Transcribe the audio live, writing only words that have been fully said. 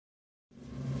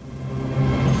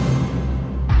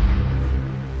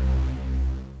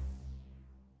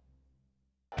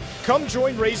Come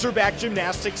join Razorback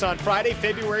Gymnastics on Friday,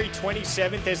 February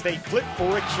 27th as they flip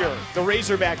for a cure. The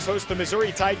Razorbacks host the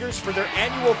Missouri Tigers for their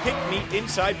annual pink meet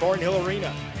inside Barnhill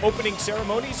Arena. Opening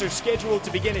ceremonies are scheduled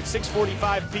to begin at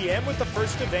 6:45 p.m. with the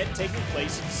first event taking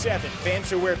place at 7.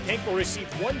 Fans who wear pink will receive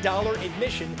 $1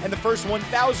 admission, and the first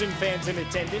 1,000 fans in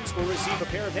attendance will receive a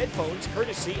pair of headphones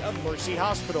courtesy of Mercy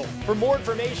Hospital. For more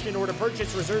information or to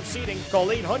purchase reserved seating, call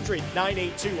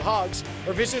 800-982-HOGS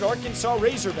or visit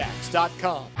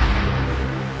ArkansasRazorbacks.com.